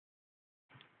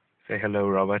Say hello,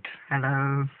 Robert.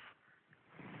 Hello.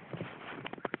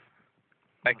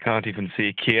 I can't even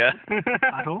see Kia.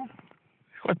 At all?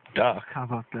 What dark? How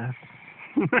about this?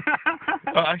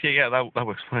 Oh, actually, yeah, that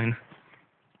works fine.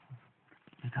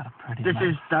 This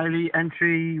is diary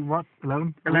entry, what?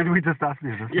 11? 11. We just asked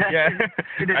you this. Yeah,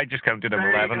 I just counted them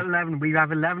 11. 11. We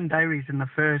have 11 diaries in the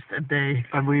first day.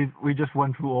 And we just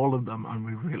went through all of them and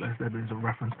we realised that there's a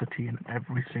reference to tea in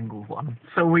every single one.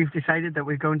 So we've decided that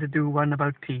we're going to do one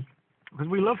about tea. Because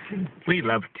we love tea. We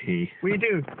love tea. We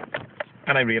do.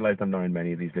 And I realised I'm not in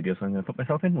many of these videos, so I'm going to put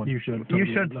myself in one. You should. You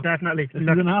should, definitely. This is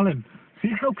an Alan.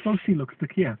 See how close he looks to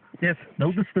Kia. Yes.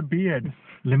 Notice the beard.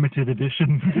 Limited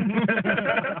edition.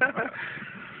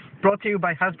 Brought to you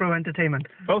by Hasbro Entertainment.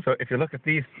 Also, if you look at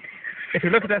these, if you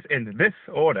look at us in this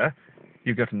order,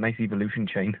 you've got a nice evolution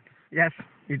chain. Yes,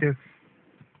 you do.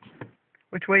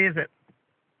 Which way is it?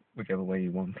 Whichever way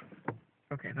you want.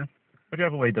 Okay, then.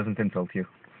 Whichever way doesn't insult you.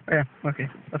 Oh, yeah, okay.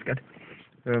 That's good.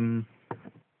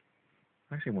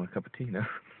 I actually want a cup of tea now.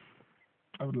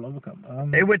 I would love a cup.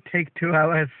 It would take 2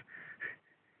 hours.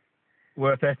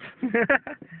 Worth it.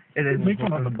 It is. Make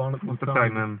one on the bonnet. What's the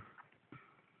time?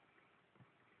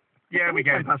 Yeah, we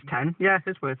get 10 past 10. Yeah,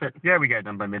 it's worth it. Yeah, we get it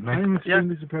done by midnight. I'm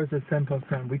extremely surprised it's 10 past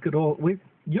 10. We could all...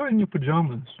 You're in your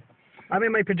pyjamas. I'm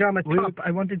in my pyjama top.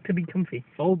 I want it to be comfy.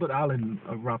 All but Alan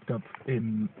are wrapped up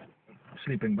in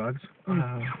sleeping bags.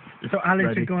 So Alan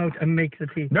ready. should go out and make the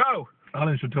tea. No!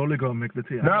 Alan should totally go and make the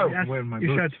tea. No! Yes, Wearing my you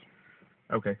boots.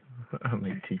 should. Okay. I'll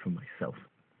make tea for myself.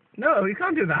 No, you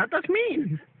can't do that. That's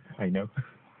mean. I know.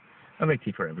 I'll make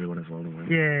tea for everyone as well. Don't worry.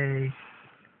 Yay.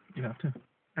 You have to.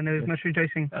 And there was much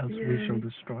rejoicing. Else Yay. we shall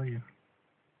destroy you.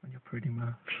 And you're pretty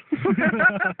man.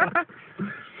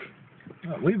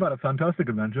 We've had a fantastic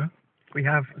adventure. We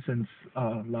have. Since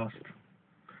our last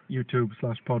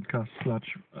YouTube/podcast/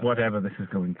 Whatever this is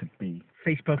going to be.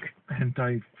 Facebook.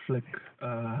 hentai flick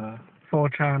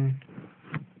 4chan.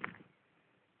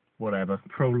 Whatever.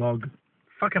 prologue.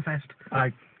 Fuckerfest.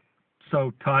 I'm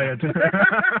so tired.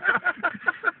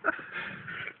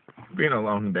 Been a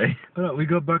long day. We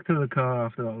got back to the car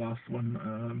after our last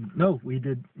one. No, we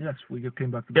did. Yes, we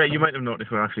came back to the Yeah, car. you might have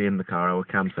noticed we're actually in the car. Our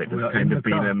campsite has We are kind in of the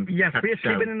been car. Yes, cut we are down.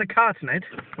 sleeping in the car tonight.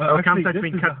 Well, Our actually, campsite's this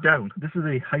been is cut down. This is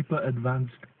a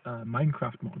hyper-advanced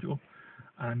Minecraft module,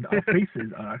 and our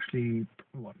faces are actually,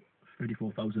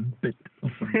 34,000 bit.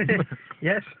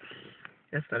 Yes.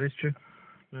 Yes, that is true.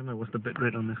 I don't know, what's the bit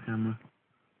rate on this camera?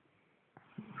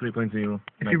 3.0.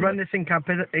 If you run this in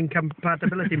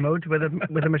compatibility mode with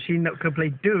a machine that could play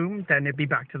Doom, then it'd be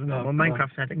back to the normal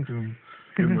Minecraft settings.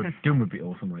 Doom would be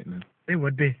awesome right now. It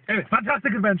would be. Anyway,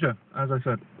 fantastic adventure, as I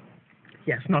said.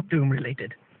 Yes, not Doom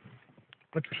related.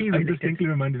 But tea I'm related. distinctly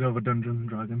reminded of a Dungeons and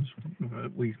Dragons.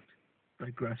 We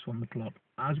digress on the plot,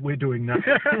 as we're doing now.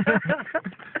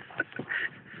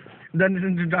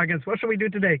 Dungeons and Dragons. What shall we do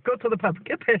today? Go to the pub.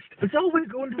 Get pissed. It's always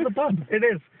going to the pub. It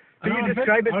is. But you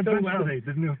describe it so well.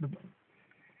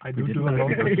 I We do didn't a go lot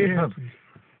to of the pub.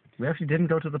 We actually didn't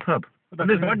go to the pub. And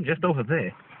there's one just over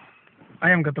there. I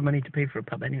haven't got the money to pay for a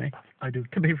pub anyway. I do.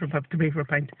 To pay for a pub, to pay for a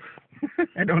pint.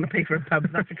 I don't want to pay for a pub.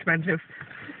 That's expensive.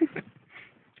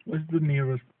 Where's the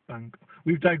nearest bank?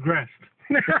 We've digressed.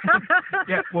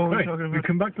 Yeah, well, we're Right, talking we about...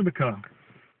 come back to the car.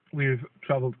 We've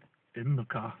travelled in the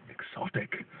car.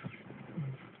 Exotic.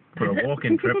 For a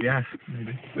walking trip, yes.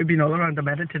 Maybe. We've been all around the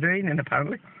Mediterranean,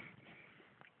 apparently.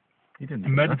 You didn't The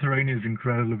know that. Mediterranean is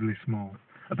incredibly small.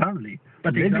 Apparently,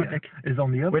 But Libya exotic. is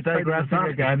on the other We're side of the digressing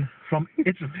Baltic again. from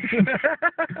Italy.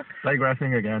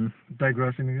 Digressing again.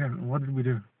 Digressing again. What did we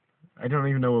do? I don't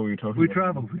even know what we were talking We about.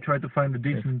 travelled. We tried to find a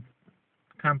decent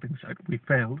camping site. We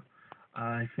failed.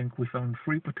 I think we found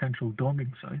 3 potential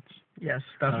dogging sites. Yes,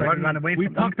 that's why we ran away We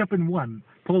from them. parked up in one,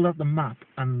 pulled out the map,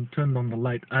 and turned on the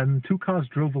light, and 2 cars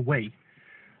drove away.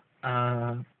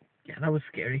 Yeah, that was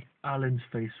scary. Alan's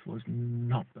face was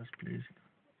not best pleased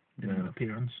in No.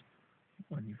 appearance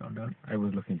when you found out. I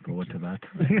was looking forward to that.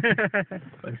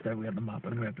 But instead, we had the map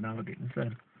and we had to navigate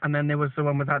instead. And then there was the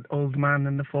one with that old man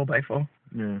and the 4x4.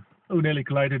 Yeah. Who nearly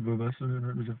collided with us, and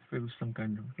it was some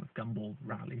kind of gumball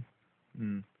rally.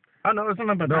 Mm. Oh, no, it wasn't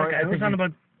about No, that guy. I It was think on you-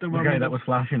 about the The one guy with that was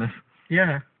flashing us.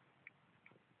 Yeah.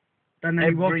 And then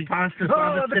he walked past us Oh,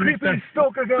 rather the sinister. creepy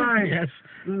stalker guy! Yes.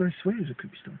 I swear he was a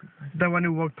creepy stalker guy. The one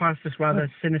who walked past us rather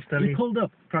sinisterly. He pulled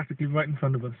up practically right in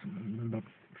front of us, about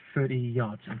 30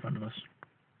 yards in front of us.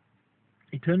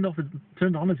 He turned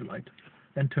on his light,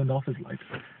 then turned off his light.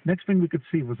 Next thing we could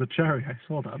see was a cherry. I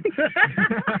saw that.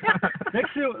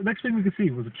 Next thing we could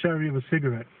see was a cherry of a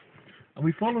cigarette. And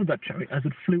we followed that cherry as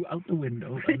it flew out the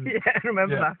window. And Yeah, I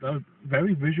remember that. that was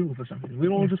very visual for something. We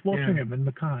were all just watching him in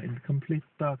the car in complete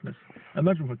darkness.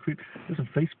 Imagine what creep. There's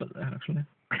a Facebook there, actually.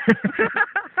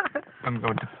 I'm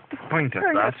going to point at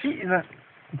Oh, that. yeah, see, that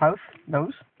mouth,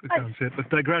 nose. We can't see it. But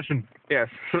digression. Yes.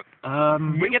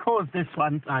 We caused this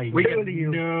one. We get- Surely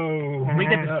you. No. We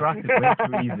get distracted way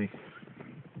too easy.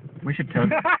 We should tell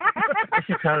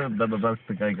them about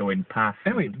the guy going past.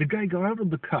 Anyway, the guy got out of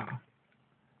the car,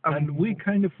 and we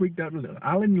kind of freaked out a little.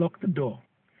 Alan locked the door.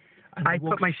 And I he put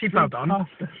walked my straight seatbelt on. past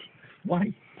us.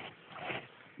 Why?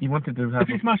 You wanted to have If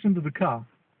he smashed into the car,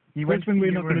 the first thing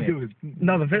we're not going to do is...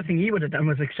 No, the first thing he would have done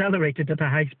was accelerated at a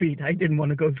high speed. I didn't want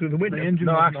to go through the window. The engine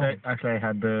No, wasn't actually, I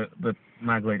had the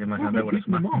mag light in my hand. I would have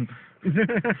keep them smacked on.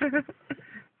 him.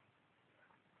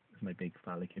 It's my big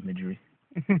phallic imagery.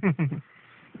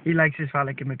 He likes his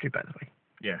phallic imagery, by the way.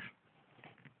 Yes.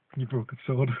 You broke a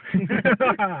sword.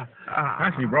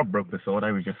 Actually, Rob broke the sword.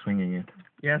 I was just swinging it.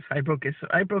 Yes, I broke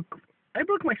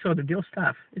my sword with your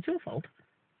staff. It's your fault.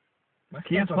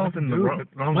 He has fault in the long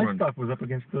My run. staff was up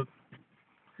against the...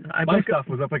 I My broke staff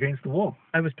was up against the wall.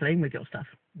 I was playing with your stuff.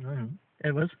 No.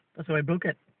 It was. That's why I broke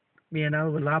it. Me and Al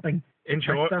were laughing. In My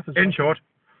short, staff is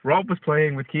Rob was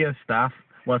playing with Kia's staff,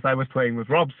 whilst I was playing with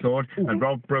Rob's sword, and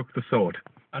Rob broke the sword.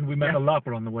 And we met Yeah. a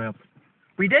lapper on the way up.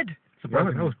 We did. That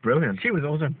was brilliant. She was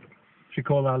awesome. She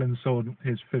called Alan's sword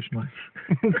his fish knife.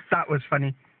 That was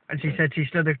funny. And she said she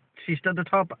stood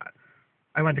atop.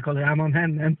 I went to call it Am on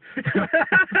Hen then.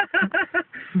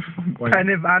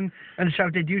 Penny Van and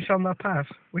shouted, "You shall not pass,"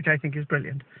 which I think is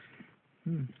brilliant.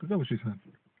 Is that what she said?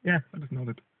 Yeah. I just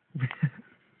nodded.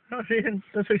 No, she didn't.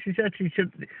 That's what she said. She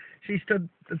stood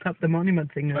atop the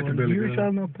monument thing. I And can went, barely "You hear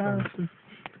shall that. not pass."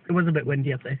 It was a bit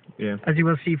windy up there, Yeah. as you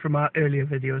will see from our earlier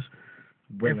videos.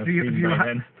 When If I've you- seen if you by ha-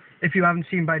 then. If you haven't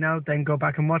seen by now, then go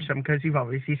back and watch them because you've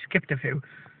obviously skipped a few.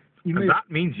 You And made, that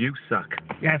means you suck.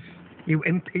 Yes, you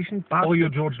impatient bastard. or you're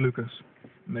George Lucas.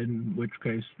 In which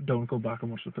case, don't go back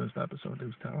and watch the first episode. It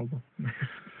was terrible.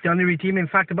 The only redeeming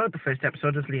fact about the first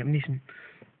episode is Liam Neeson.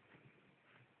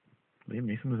 Liam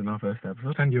Neeson was in our first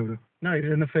episode. And Yoda. No, he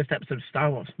was in the first episode of Star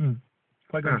Wars.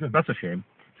 Quite Ah, good. that's a shame.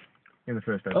 In the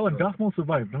first episode. Oh, and Darth Maul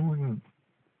survived. No,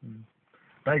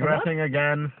 Digressing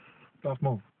again. Darth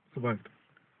Maul survived.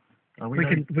 Are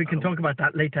We can talk about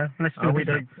that later. Let's do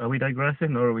it. Are we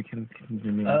digressing or are we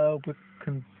continuing? We're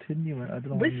continuing. I don't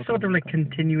know. We're sort of like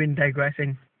continuing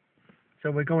digressing. So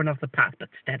we're going off the path, but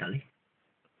steadily.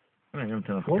 I'm going to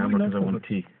turn off the What have we camera because I not want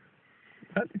tea.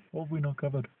 What have we not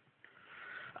covered?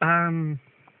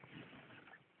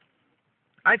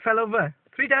 I fell over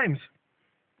 3 times.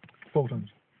 4 times.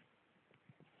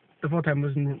 The fourth time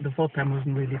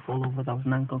wasn't really a fall over. That was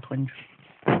an ankle twinge.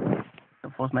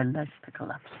 That forced my legs to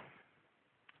collapse.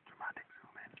 Dramatic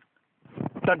zoom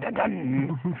in. Dun dun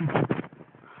dun.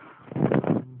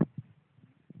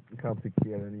 I can't see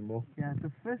Kia anymore. Yeah,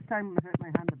 the first time I hurt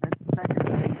my hand a bit. The second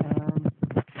time,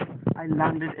 I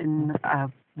landed in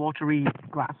watery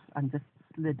grass and just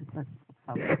slid. Like,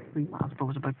 about 3 miles, but it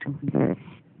was about 2 feet.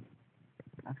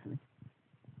 Actually.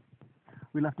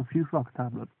 We left a few Fox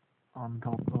tablets on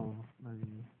top of the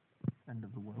end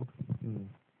of the world.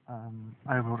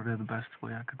 I wrote it the best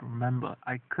way I could remember.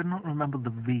 I could not remember the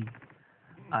V.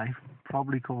 I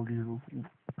probably called you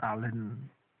Alan,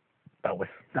 That was.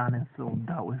 Dennis, or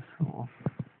Dawis, or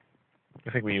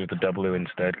I think we used the W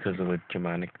instead because of the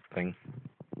Germanic thing.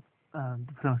 the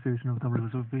pronunciation of W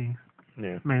was a V.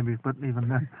 Yeah. Maybe, but even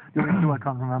then, the only two I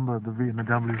can't remember the V and the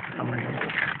W for some reason.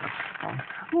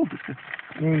 Oh, biscuits.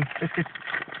 Yay, biscuits.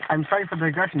 I'm sorry for the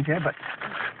digression here, but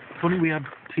Funny we had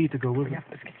tea to go with it. yeah,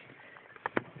 biscuits.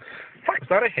 Was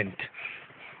that a hint?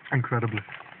 Incredibly.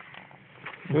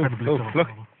 Oh, Incredibly so. look.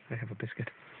 I have a biscuit.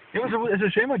 It's a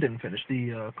shame I didn't finish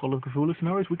the Call of Cthulhu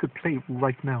scenarios. We could play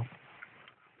right now.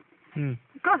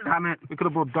 God damn it. We could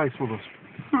have brought dice with us.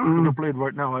 We could have played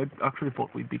right now. I actually thought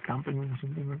we'd be camping or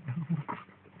something right now.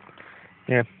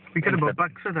 Yeah. We could have brought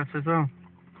bucks with us as well.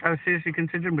 I was seriously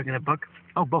considering bringing a buck.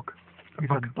 Oh, buck. A You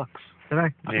buck. said bucks. Did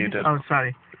I? Yeah, you did. Oh,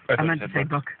 sorry. I meant to said say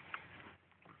buck. buck.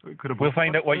 We could have We'll brought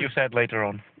find out what you said later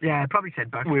on. Yeah, I probably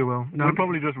said buck. We will. No. We're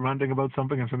probably just ranting about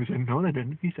something and somebody saying, no, they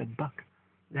didn't. He said buck.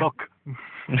 Yeah. Buck.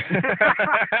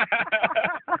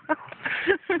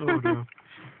 Oh, no.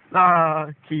 Ah,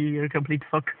 gee, you're a complete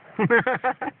fuck.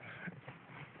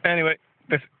 Anyway,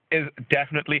 this is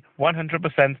definitely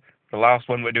 100% the last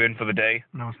one we're doing for the day.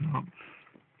 No, it's not.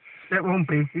 It won't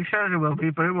be. You said it will be,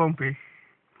 but it won't be.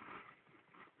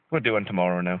 We're doing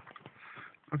tomorrow now.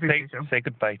 I think so. Say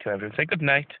goodbye to everyone. Say good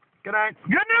night. Good night.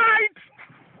 Good night!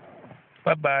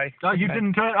 Bye-bye. Oh, you Bye.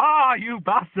 didn't turn. You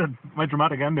bastard! My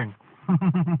dramatic ending.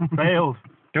 Failed.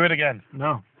 Do it again.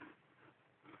 No.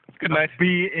 Good night.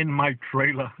 Be in my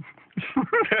trailer.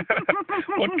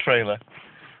 What trailer?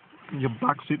 Your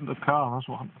back seat in the car, that's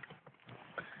what.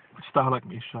 star like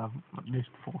me should have at least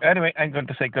 4. Anyway, I'm going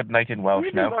to say good night in Welsh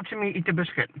You've now. been watching me eat a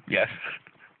biscuit. Yes.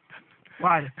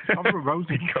 Why? Over a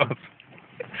rosy.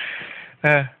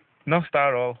 Because no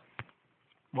star all.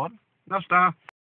 What? No star.